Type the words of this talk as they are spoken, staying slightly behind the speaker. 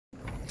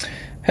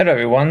Hello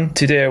everyone,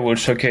 today I will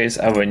showcase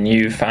our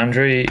new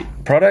Foundry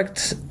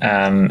product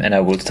and I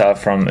will start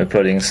from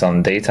uploading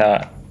some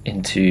data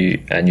into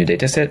a new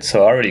dataset.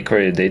 So I already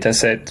created a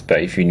dataset,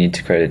 but if you need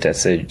to create a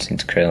dataset, you just need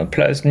to create a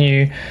plus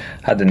new,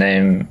 add the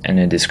name and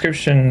a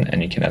description,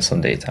 and you can add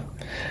some data.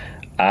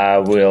 I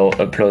will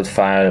upload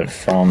file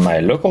from my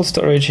local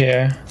storage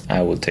here.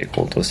 I will take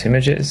all those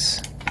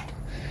images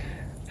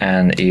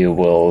and it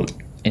will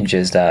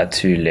ingest that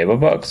to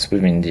Labelbox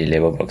within the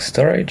Labelbox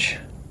storage.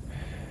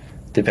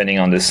 Depending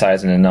on the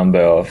size and the number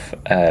of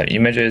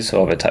images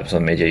or the types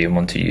of media you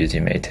want to use, it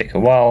may take a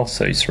while,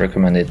 so it's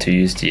recommended to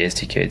use the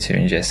SDK to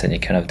ingest any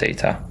kind of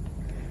data.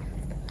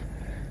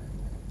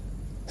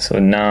 So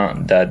now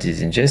that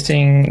is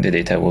ingesting, the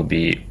data will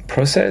be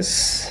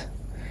processed,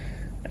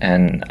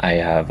 and I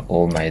have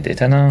all my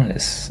data now.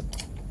 Let's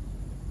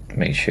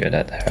make sure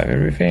that I have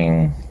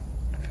everything.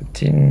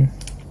 15.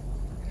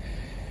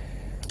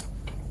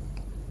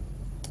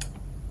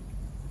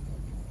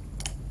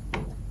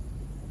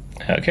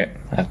 Okay,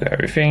 I've got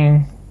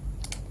everything.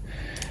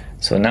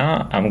 So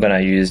now I'm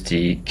gonna use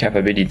the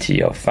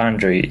capability of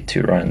Foundry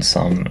to run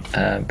some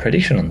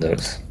prediction on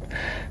those.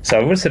 So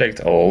I will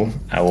select all.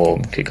 I will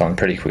click on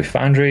Predict with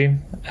Foundry.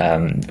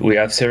 We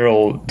have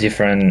several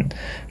different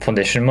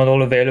foundation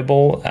models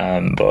available,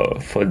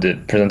 but for the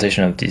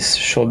presentation of this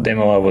short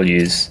demo, I will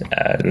use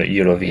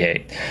YOLO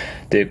V8.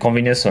 The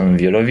convenience on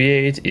YOLO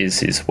V8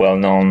 is well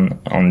known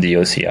on the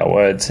OCR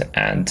world,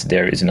 and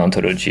there is an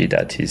ontology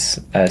that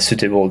is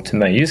suitable to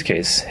my use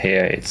case.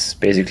 Here it's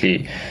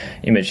basically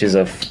images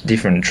of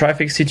different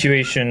traffic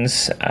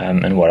situations,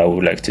 and what I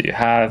would like to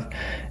have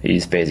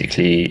is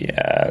basically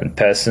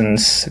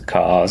persons,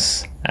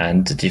 cars,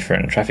 and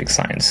different traffic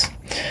signs.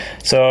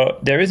 So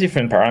there is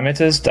different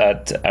parameters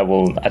that I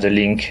will add a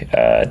link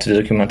to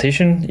the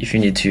documentation if you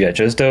need to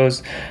adjust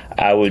those.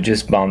 I will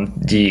just bump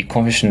the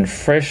conversion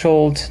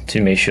threshold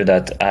to make sure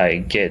that I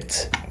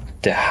get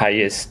the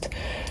highest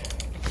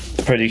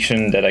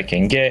prediction that I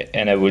can get,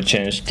 and I will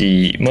change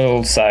the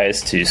model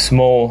size to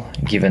small,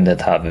 given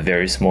that I have a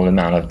very small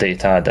amount of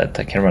data that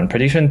I can run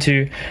prediction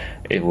to.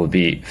 It will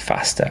be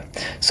faster.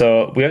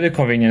 So we have the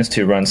convenience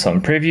to run some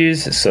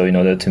previews. So in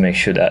order to make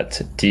sure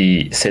that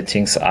the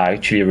settings are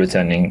actually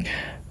returning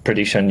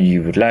prediction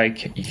you would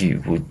like,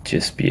 you would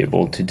just be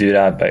able to do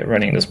that by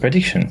running those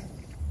prediction.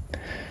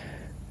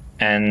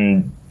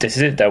 And this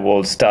is it. That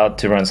will start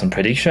to run some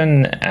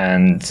prediction,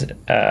 and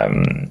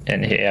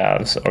here I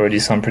have already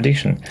some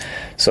prediction.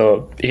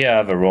 So here I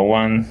have a raw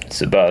one.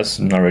 It's a bus,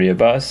 not really a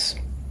bus,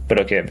 but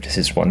okay, this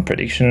is one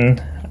prediction.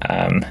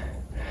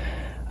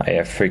 I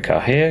have 3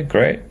 cars here,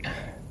 great,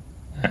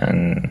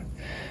 and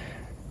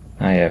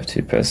I have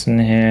 2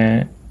 persons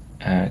here,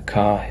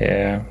 car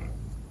here,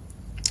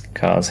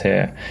 cars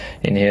here.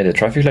 In here the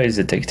traffic light is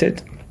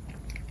detected,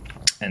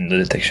 and the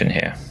detection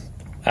here.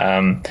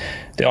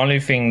 The only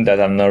thing that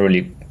I'm not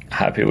really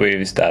happy with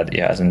is that it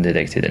hasn't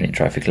detected any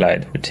traffic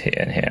light with here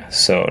and here.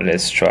 So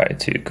let's try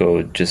to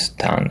go just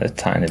down a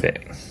tiny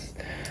bit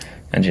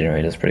and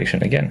generate this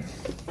prediction again.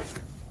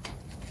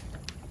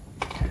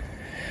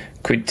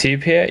 Quick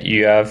tip here,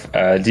 you have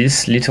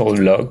this little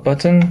log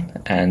button,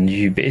 and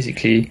you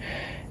basically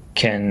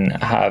can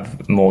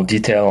have more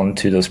detail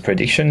onto those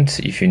predictions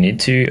if you need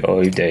to,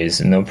 or if there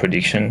is no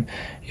prediction,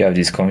 you have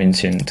this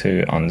convention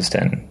to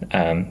understand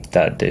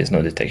that there is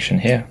no detection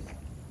here.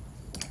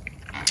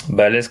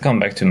 But let's come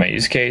back to my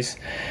use case.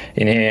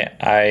 In here,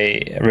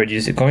 I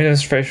reduce the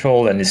confidence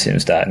threshold, and it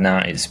seems that now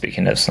it's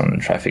picking up some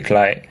traffic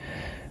light,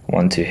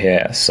 1 to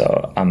here,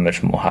 so I'm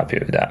much more happy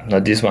with that. Now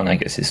this one, I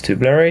guess, is too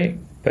blurry,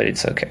 but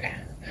it's okay.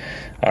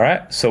 All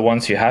right, so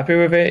once you're happy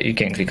with it, you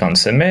can click on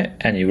submit,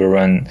 and it will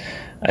run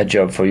a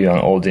job for you on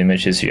all the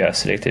images you have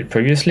selected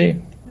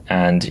previously,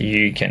 and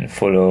you can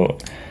follow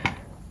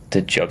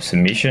the job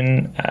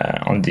submission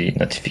on the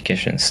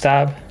notifications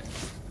tab.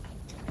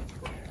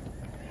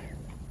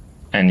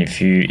 And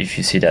if you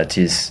see that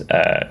is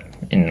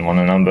in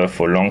one number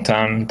for a long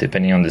time,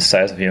 depending on the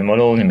size of your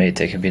model, it may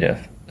take a bit of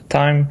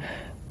time,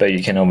 but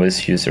you can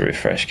always use the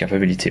refresh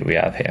capability we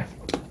have here.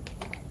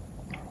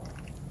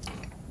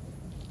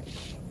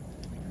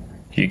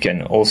 You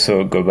can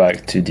also go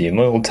back to the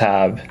model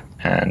tab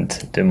and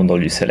the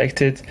model you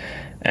selected,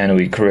 and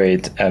we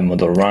create a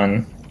model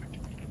run,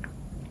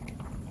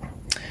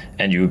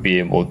 and you will be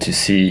able to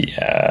see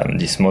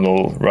this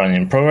model run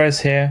in progress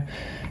here.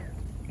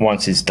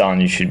 Once it's done,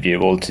 you should be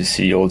able to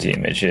see all the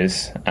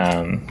images,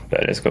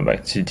 but let's go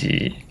back to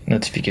the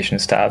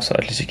notifications tab, so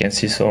at least you can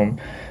see some.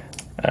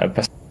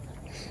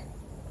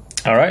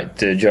 All right,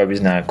 the job is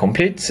now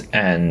complete,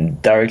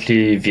 and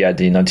directly via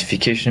the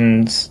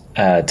notifications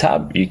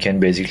tab, you can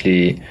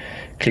basically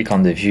click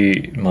on the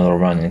view model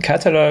run in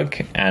catalog,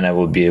 and I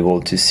will be able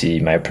to see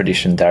my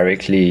prediction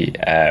directly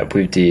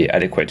with the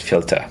adequate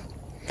filter.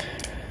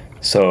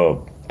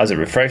 So as a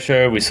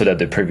refresher, we saw that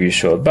the preview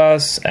show a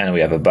bus, and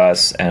we have a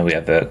bus, and we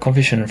have a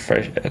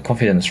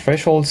confidence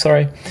threshold,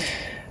 sorry.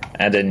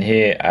 And then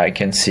here I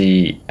can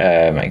see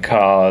my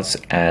cars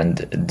and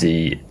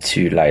the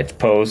 2 light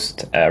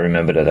posts.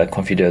 Remember that I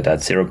configured at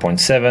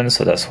 0.7,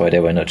 so that's why they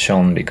were not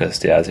shown, because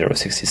they are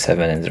 0.67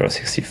 and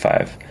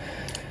 0.65.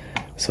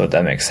 So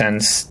that makes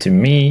sense to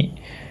me,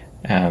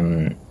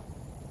 and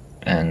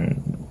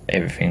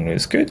everything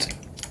looks good.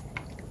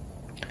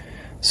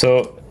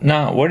 So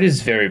now what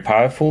is very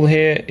powerful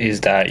here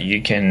is that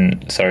you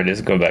can, sorry,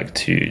 let's go back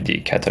to the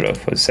catalog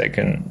for a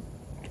second,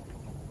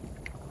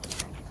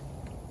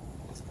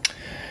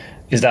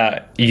 is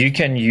that you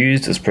can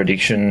use this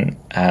prediction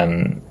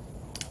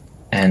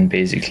and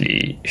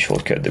basically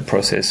shortcut the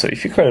process. So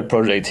if you create a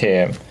project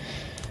here,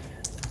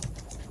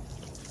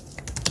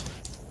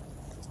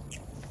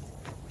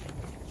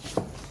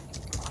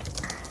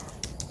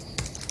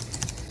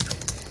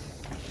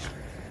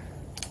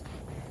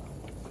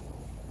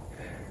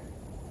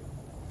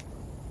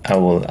 I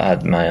will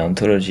add my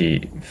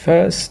ontology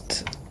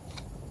first.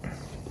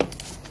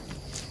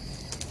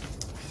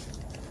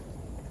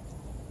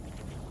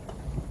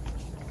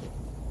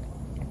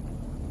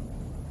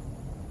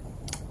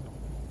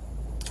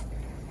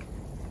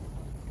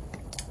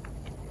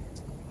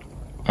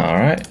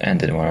 Alright,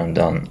 and then when I'm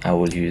done, I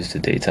will use the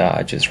data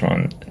I just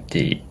run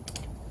the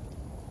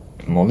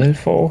model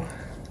for,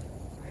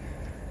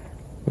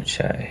 which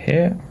are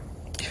here.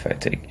 If I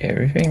take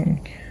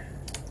everything,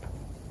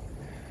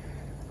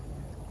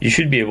 you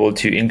should be able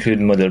to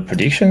include model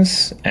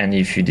predictions, and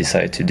if you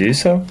decide to do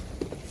so,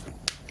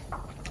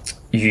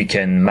 you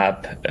can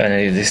map an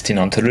existing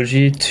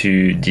ontology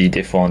to the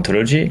default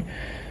ontology.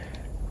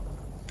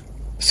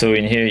 So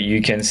in here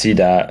you can see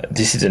that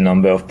this is the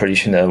number of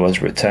prediction that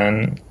was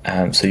returned,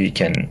 so you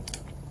can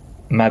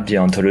map the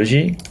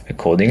ontology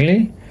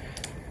accordingly.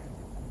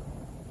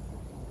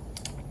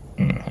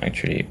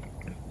 Actually,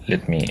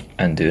 let me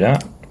undo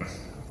that.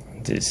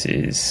 This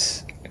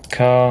is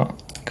car,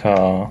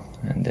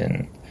 and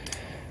then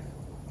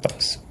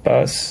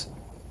bus,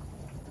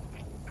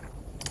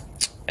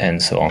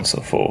 and so on and so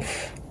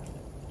forth.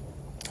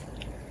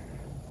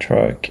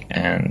 Truck,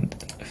 and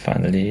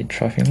finally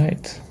traffic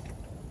light.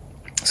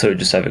 So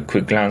just have a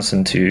quick glance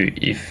into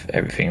if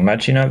everything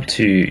matching up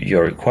to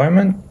your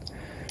requirement.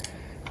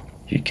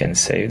 You can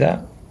save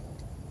that.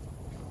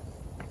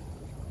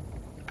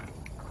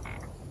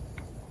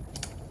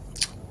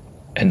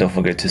 And don't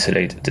forget to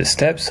select the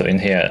steps. So in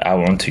here, I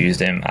want to use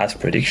them as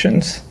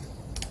predictions.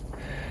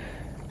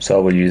 So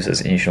I will use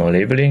as initial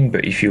labeling,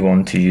 but if you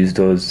want to use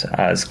those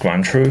as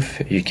ground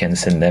truth, you can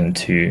send them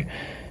to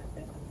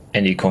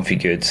any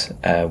configured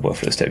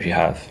workflow step you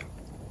have.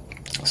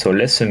 So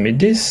let's submit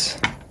this.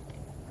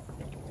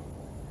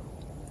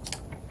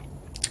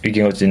 You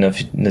can go to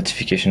the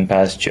notification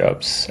path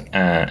jobs,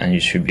 and you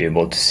should be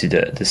able to see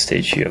the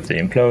stage here of the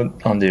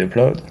upload on the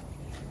upload.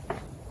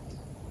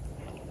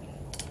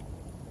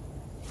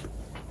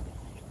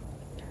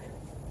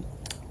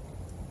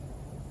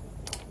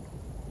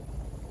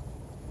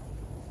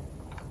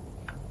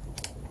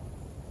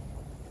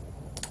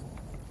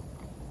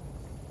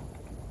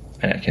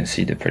 And I can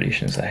see the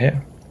predictions are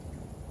here.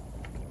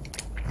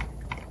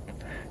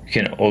 You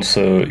can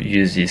also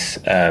use this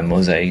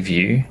mosaic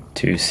view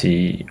to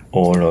see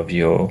all of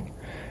your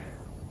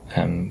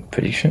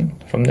prediction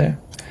from there.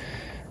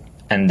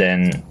 And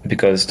then,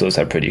 because those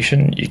are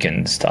prediction, you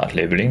can start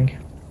labeling.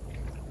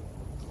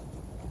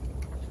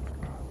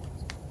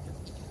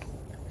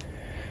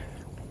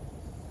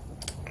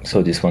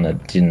 So this one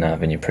didn't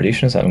have any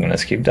predictions, so I'm gonna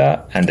skip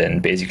that. And then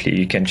basically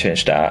you can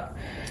change that,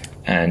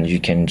 and you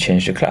can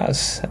change the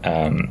class.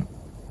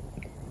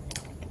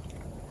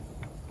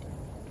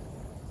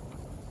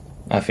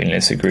 I think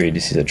let's agree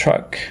this is a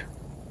truck,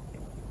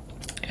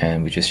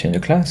 and we just change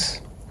the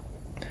class,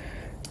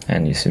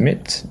 and you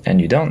submit, and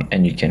you're done.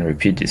 And you can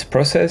repeat this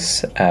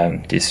process.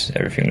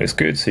 Everything looks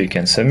good, so you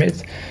can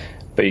submit,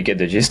 but you get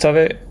the gist of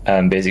it.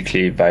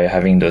 Basically, by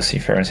having those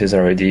inferences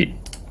already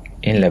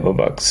in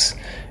Labelbox,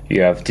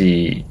 you have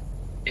the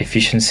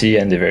efficiency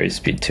and the very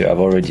speed to have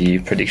already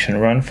prediction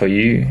run for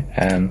you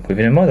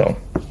within a model.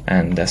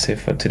 And that's it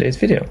for today's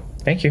video.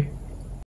 Thank you.